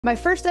My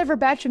first ever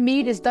batch of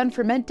mead is done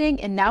fermenting,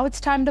 and now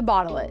it's time to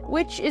bottle it,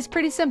 which is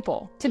pretty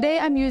simple. Today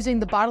I'm using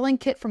the bottling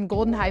kit from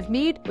Golden Hive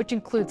Mead, which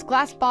includes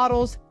glass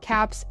bottles,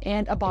 caps,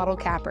 and a bottle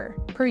capper.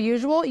 Per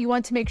usual, you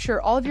want to make sure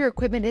all of your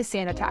equipment is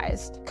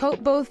sanitized.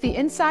 Coat both the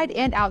inside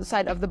and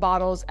outside of the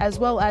bottles, as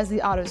well as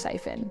the auto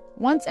siphon.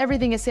 Once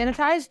everything is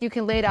sanitized, you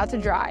can lay it out to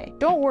dry.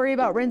 Don't worry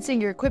about rinsing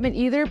your equipment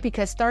either,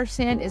 because starch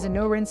sand is a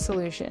no-rinse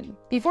solution.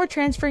 Before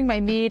transferring my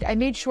mead, I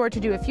made sure to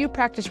do a few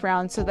practice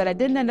rounds so that I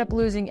didn't end up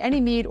losing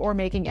any mead or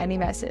making any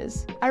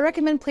messes. I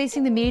recommend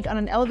placing the mead on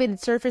an elevated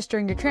surface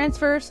during your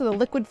transfer so the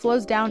liquid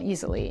flows down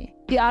easily.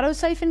 The auto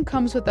siphon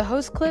comes with a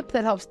hose clip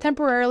that helps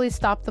temporarily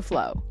stop the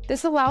flow.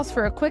 This allows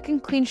for a quick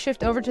and clean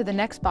shift over to the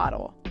next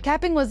bottle.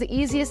 Capping was the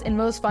easiest and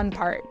most fun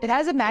part. It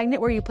has a magnet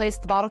where you place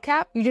the bottle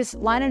cap. You just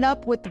line it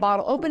up with the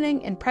bottle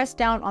opening and press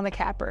down on the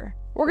capper.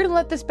 We're going to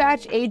let this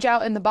batch age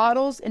out in the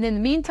bottles, and in the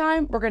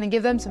meantime, we're going to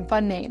give them some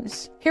fun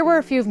names. Here were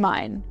a few of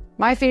mine.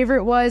 My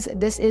favorite was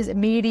 "This is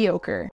mediocre."